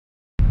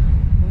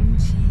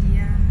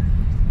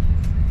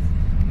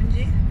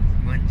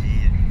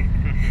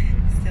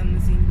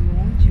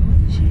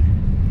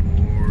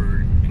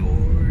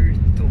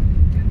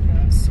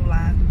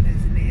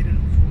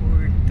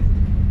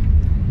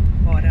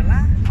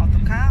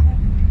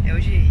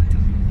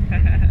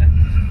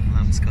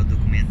buscar o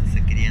documento dessa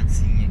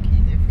criancinha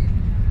aqui, né, filho?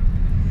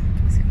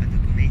 Você com o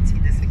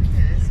documentinho dessa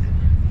criança.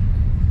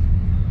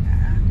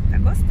 Tá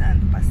gostando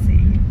do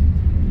passeio.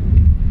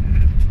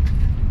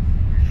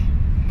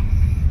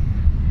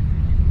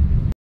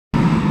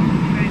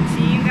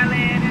 Pertinho,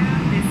 galera.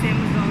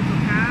 Descemos do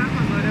autocarro.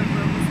 Agora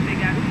vamos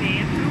pegar o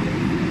metro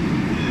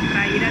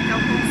para ir até o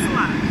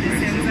consulado.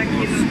 Descemos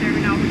aqui no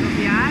terminal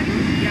rodoviário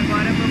e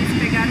agora vamos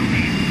pegar o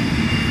metro.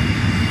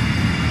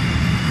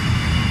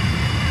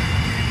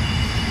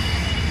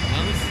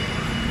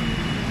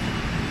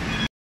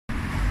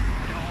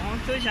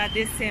 Já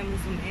descemos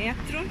o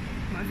metro,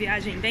 uma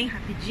viagem bem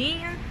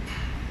rapidinha.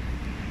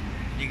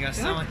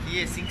 Ligação aqui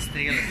é 5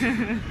 estrelas.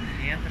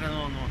 Entra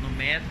no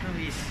metro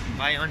e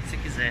vai onde você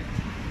quiser.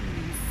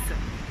 Isso.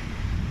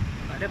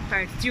 Agora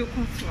partiu o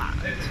consulado.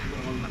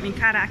 Vamos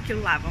encarar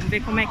aquilo lá, vamos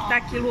ver como é que tá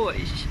aquilo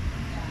hoje.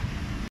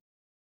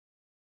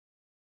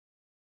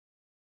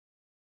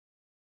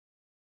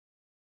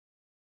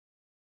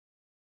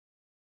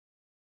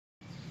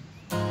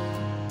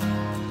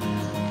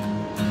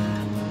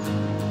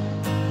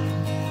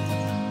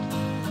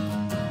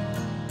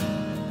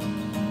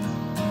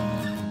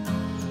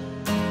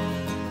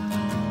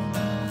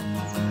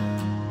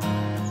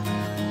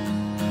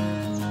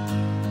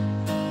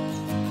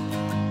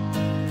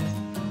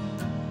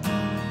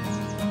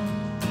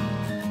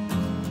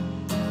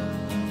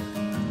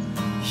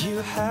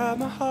 You have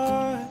my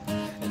heart,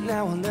 and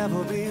now we'll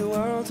never be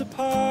worlds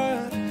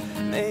apart.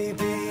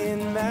 Maybe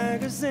in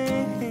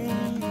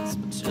magazines,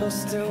 but you'll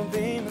still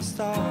be my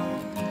star.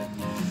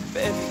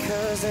 Baby,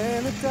 'cause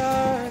in the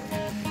dark,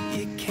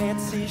 you can't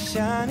see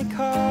shiny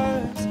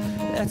cars.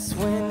 That's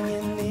when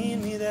you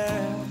need me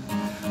there.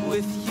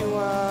 With you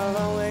I'll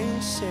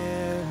always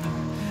share.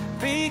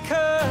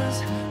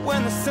 Because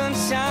when the sun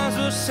shines,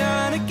 we'll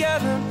shine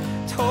together.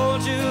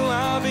 Told you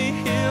I'll be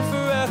here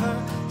forever.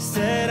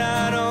 Said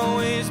I'd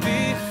always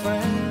be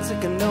friends.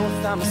 Took an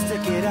oath I'ma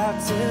stick it out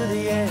to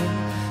the end.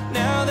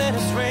 Now that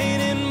it's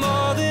raining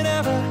more than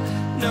ever,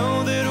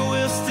 know that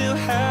we'll still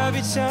have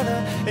each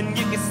other. And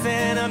you can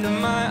stand under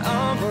my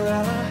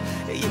umbrella.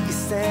 You can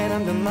stand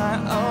under my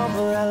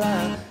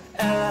umbrella.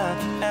 Ella,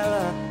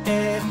 Ella,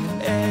 eh,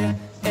 eh,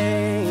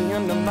 eh.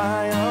 Under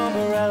my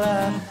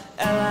umbrella.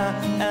 Ella,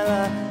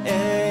 Ella,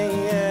 eh,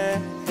 eh,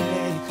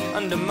 eh.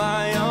 Under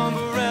my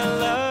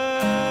umbrella.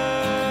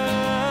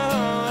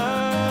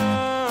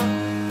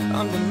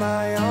 Under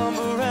my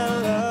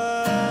umbrella.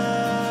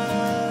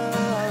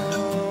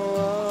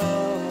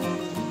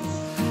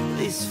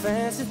 These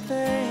fancy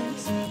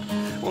things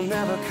will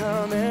never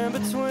come in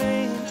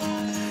between.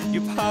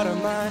 You're part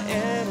of my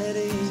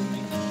entity,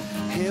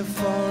 here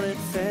for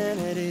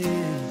infinity.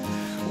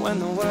 When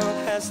the world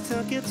has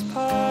took its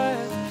part,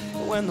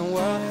 when the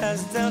world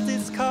has dealt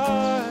its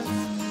cards,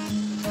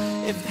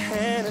 if the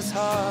hand is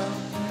hard,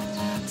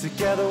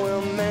 together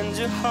we'll mend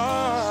your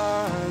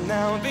heart.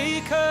 Now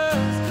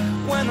because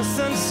when the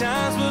sun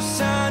shines, we'll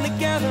shine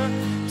together.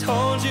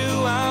 Told you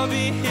I'll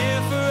be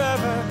here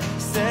forever.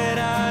 Said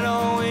I'd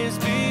always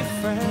be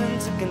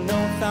friends. Took an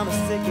oath I'ma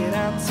stick it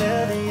out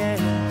till the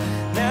end.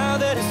 Now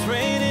that it's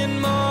raining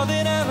more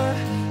than ever,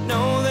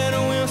 know that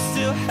we'll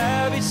still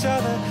have each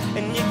other.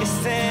 And you can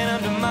stand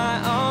under my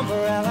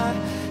umbrella.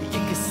 You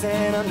can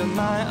stand under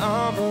my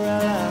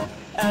umbrella.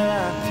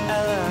 Ella,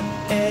 Ella,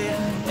 eh,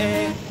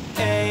 eh,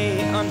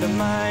 eh. Under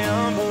my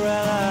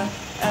umbrella.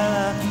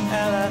 Ella,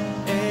 Ella,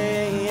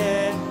 eh,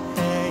 eh,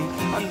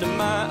 eh. Under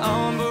my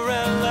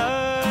umbrella.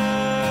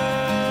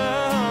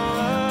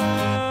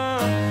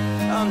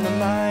 Under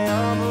my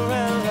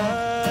umbrella.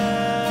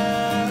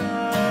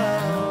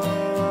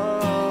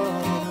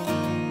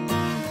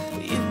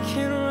 You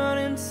can run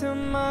into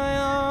my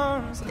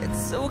arms.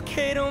 It's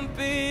okay, don't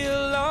be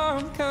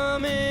alarmed.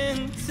 Come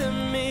into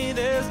me,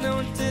 there's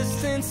no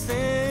distance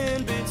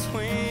in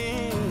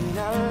between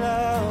our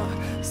love.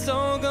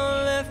 So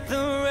gonna let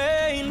the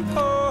rain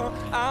pour.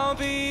 I'll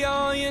be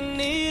all you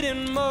need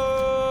and more.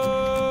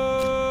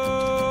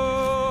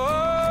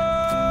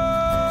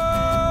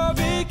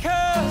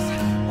 Because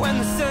when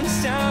the sun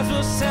shines,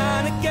 we'll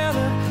shine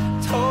together.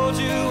 Told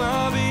you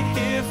I'll be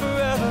here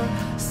forever.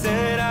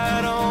 Said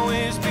I'd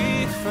always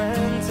be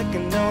friends. Took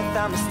an oath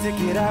I'ma stick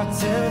it out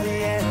till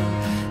the end.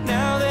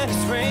 Now that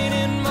it's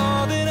raining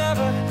more than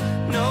ever,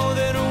 know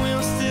that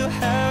we'll still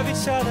have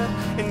each other.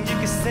 And you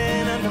can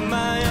stand under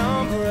my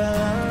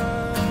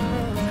umbrella.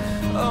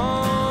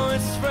 Oh,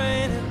 it's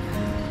raining.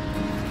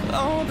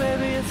 Oh,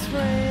 baby, it's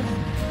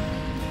raining.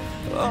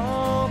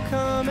 Oh,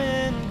 come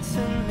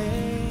into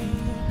me.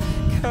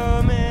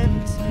 Come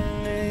into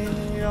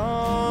me.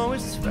 Oh,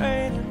 it's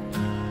raining.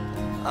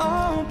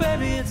 Oh,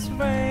 baby, it's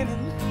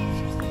raining.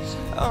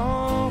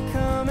 Oh,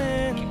 come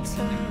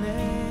into me.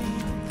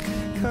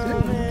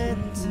 Come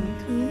into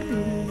me.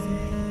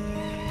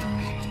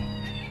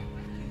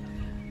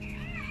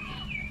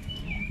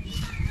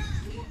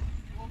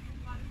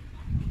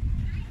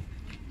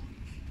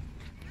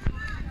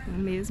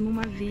 Mesmo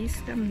uma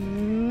vista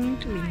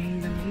muito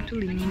linda, muito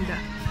linda.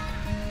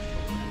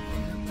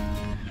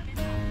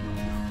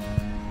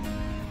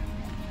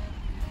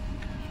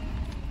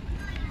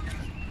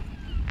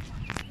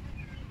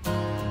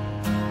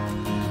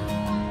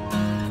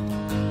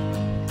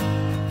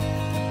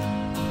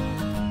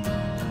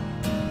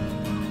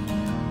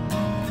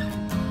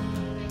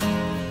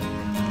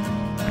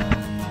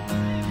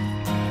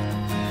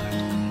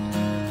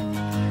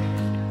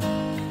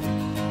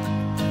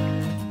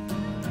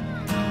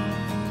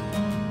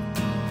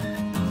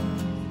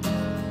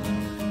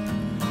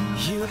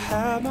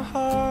 have my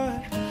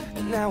heart,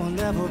 and now we'll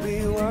never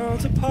be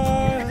worlds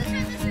apart.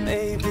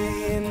 Maybe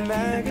in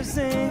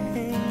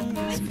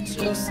magazines, but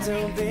you'll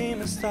still be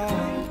my star.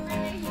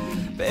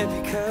 Baby,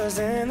 'cause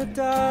in the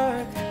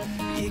dark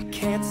you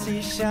can't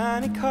see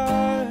shiny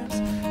cars.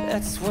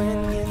 That's when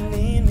you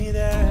need me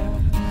there.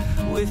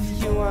 With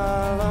you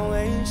I'll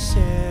always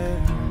share.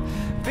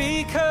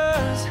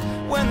 Because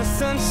when the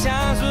sun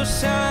shines we'll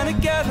shine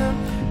together.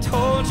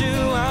 Told you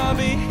I'll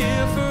be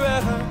here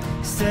forever.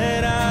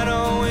 Said I'd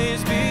always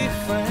be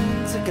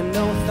friends. Took an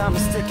oath I'ma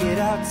stick it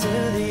out to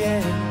the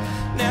end.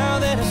 Now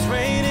that it's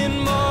raining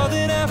more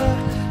than ever,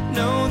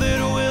 know that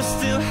we'll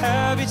still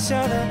have each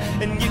other.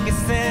 And you can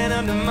stand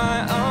under my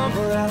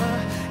umbrella.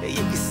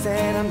 You can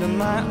stand under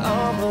my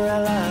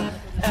umbrella.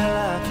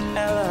 Ella,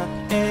 Ella,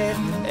 eh,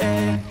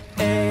 eh,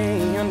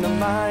 eh. Under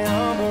my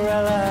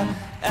umbrella.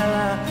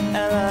 Ella,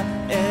 Ella,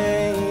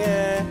 eh,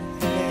 eh,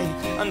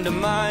 eh. Under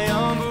my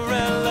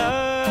umbrella.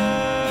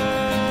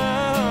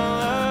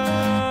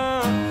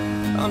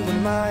 Under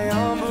my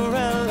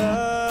umbrella.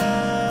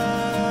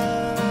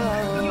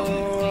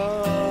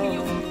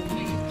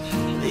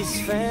 These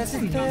fancy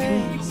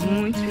things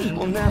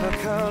will never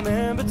come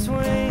in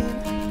between.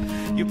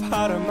 You're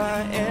part of my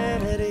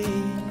entity,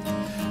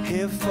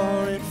 here for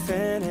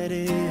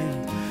infinity.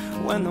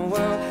 When the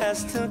world has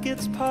took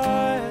its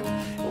part,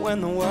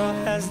 when the world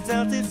has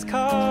dealt its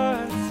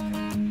cards,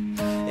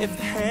 if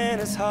the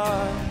hand is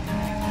hard,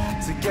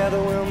 together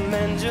we'll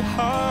mend your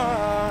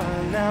heart.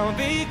 Now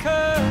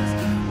because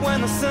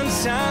when the sun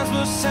shines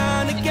we'll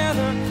shine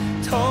together.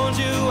 Told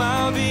you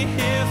I'll be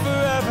here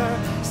forever.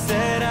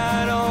 Said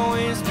I'd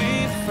always be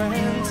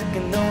friends. Took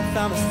an oath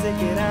I'ma stick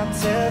it out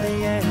till the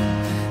end.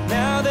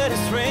 Now that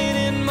it's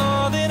raining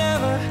more than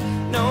ever,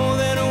 know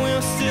that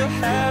we'll still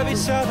have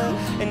each other.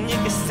 And you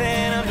can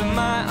stand under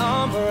my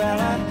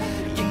umbrella.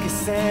 You can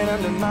stand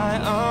under my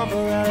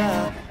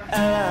umbrella.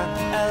 Ella,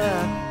 Ella,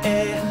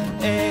 eh,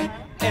 eh,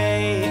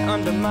 eh.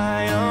 Under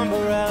my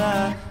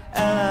umbrella.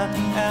 Ella,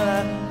 Ella,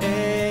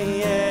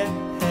 eh, eh,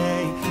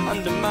 eh.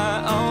 Under my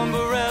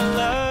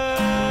umbrella.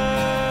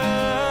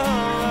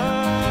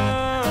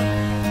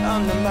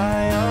 Under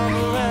my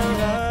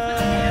umbrella.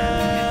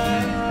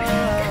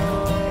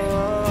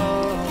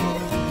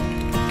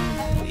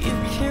 You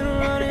can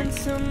run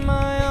into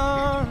my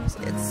arms.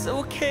 It's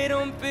okay,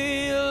 don't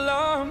be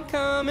alarmed.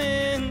 Come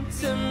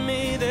into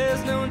me,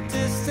 there's no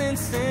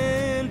distance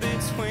in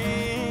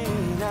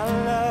between our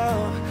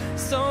love.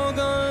 So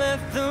gonna let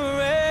the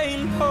rain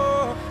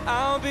pour.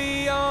 I'll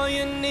be all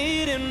you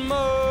need and more.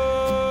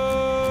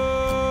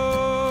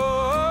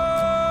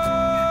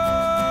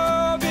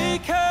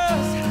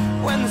 Because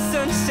when the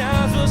sun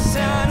shines we'll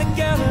shine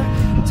together.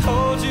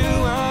 Told you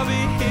I'll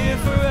be here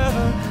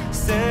forever.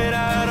 Said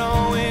I'd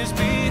always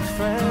be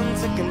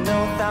friends. Took an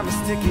oath I'ma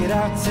stick it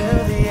out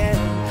till the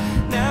end.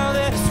 Now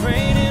that it's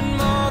raining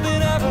more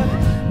than ever,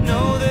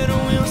 know that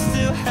we'll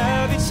still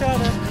have each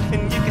other.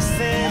 And you can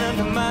stand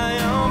under my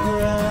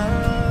umbrella.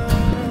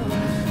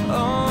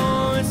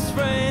 Oh, it's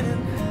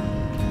raining.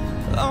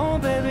 Oh,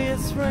 baby,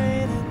 it's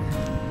raining.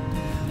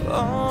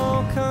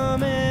 Oh,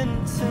 come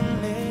into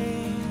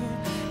me.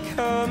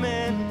 Come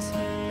into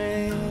me.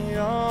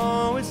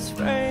 Oh, it's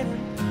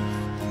raining.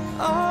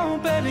 Oh,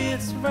 baby,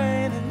 it's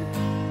raining.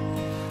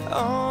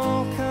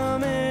 Oh,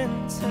 come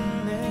into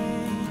me.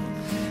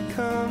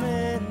 Come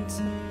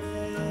into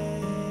me.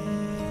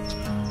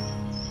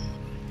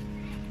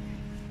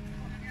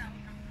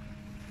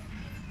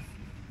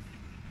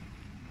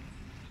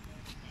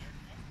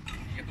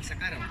 Ia passar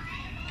carão.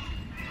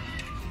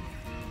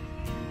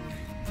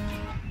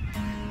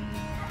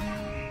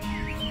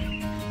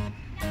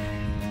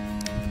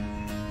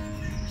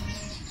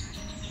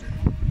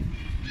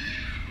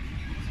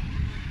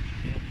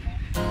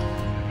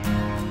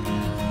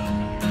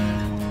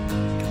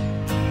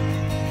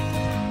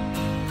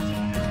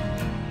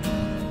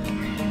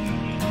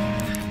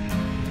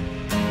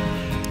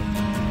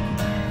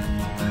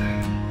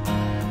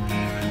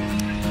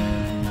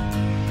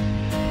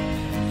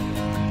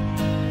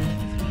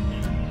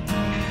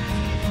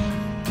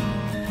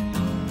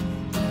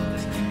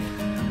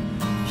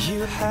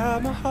 You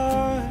have my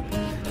heart,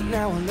 and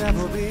now we'll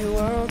never be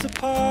worlds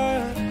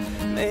apart.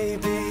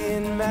 Maybe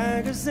in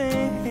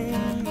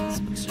magazines,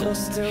 but you'll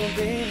still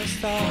be my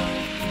star.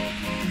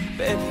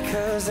 Baby,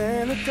 'cause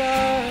in the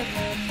dark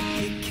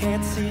you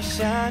can't see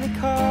shiny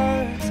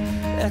cars.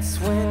 That's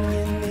when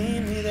you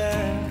need me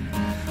there.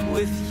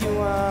 With you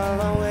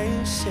I'll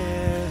always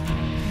share.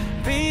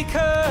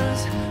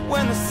 Because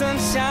when the sun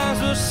shines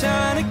we'll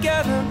shine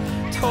together.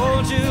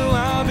 Told you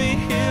I'll be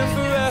here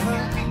forever.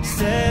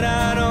 Said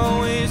I'd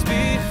always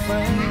be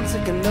friends.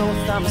 Took an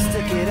oath I'ma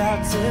stick it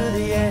out to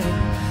the end.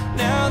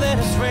 Now that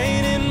it's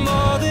raining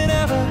more than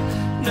ever,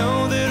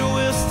 know that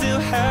we'll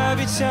still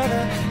have each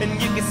other. And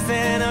you can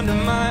stand under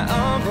my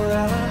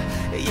umbrella.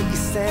 You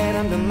can stand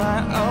under my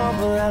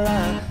umbrella.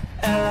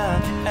 Ella,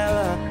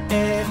 Ella,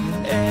 eh,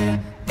 eh,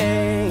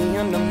 eh.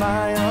 Under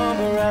my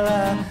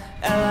umbrella.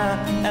 Ella,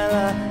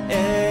 Ella,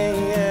 eh,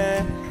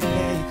 eh,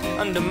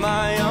 eh. Under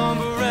my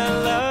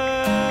umbrella.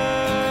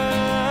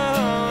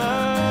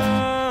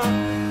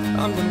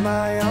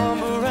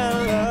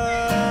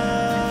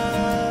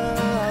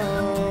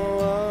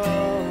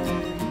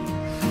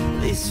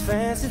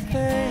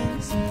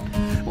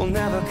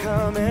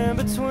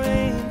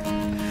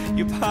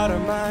 part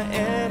of my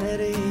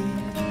entity,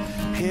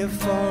 here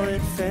for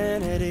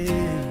infinity.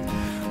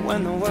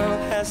 When the world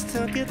has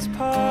took its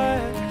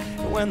part,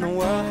 when the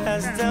world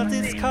has dealt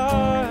its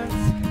cards,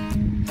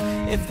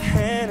 if the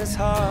hand is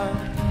hard,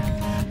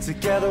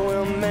 together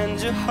we'll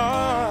mend your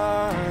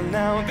heart.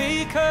 Now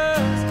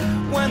because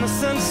when the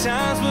sun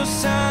shines, we'll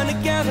shine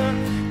together.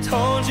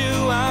 Told you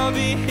I'll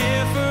be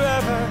here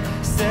forever.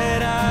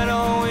 Said I'd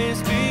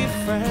always be a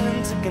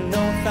friend. Took an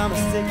oath I'ma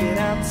stick it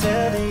out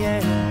till the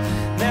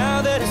end.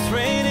 Now that it's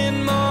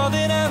raining more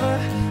than ever,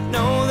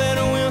 know that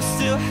we'll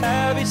still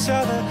have each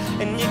other.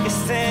 And you can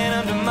stand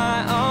under my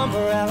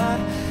umbrella.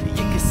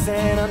 You can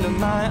stand under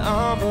my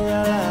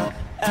umbrella.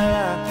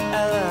 Ella,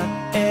 Ella,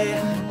 eh,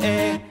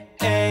 eh,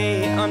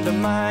 eh, under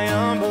my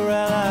umbrella.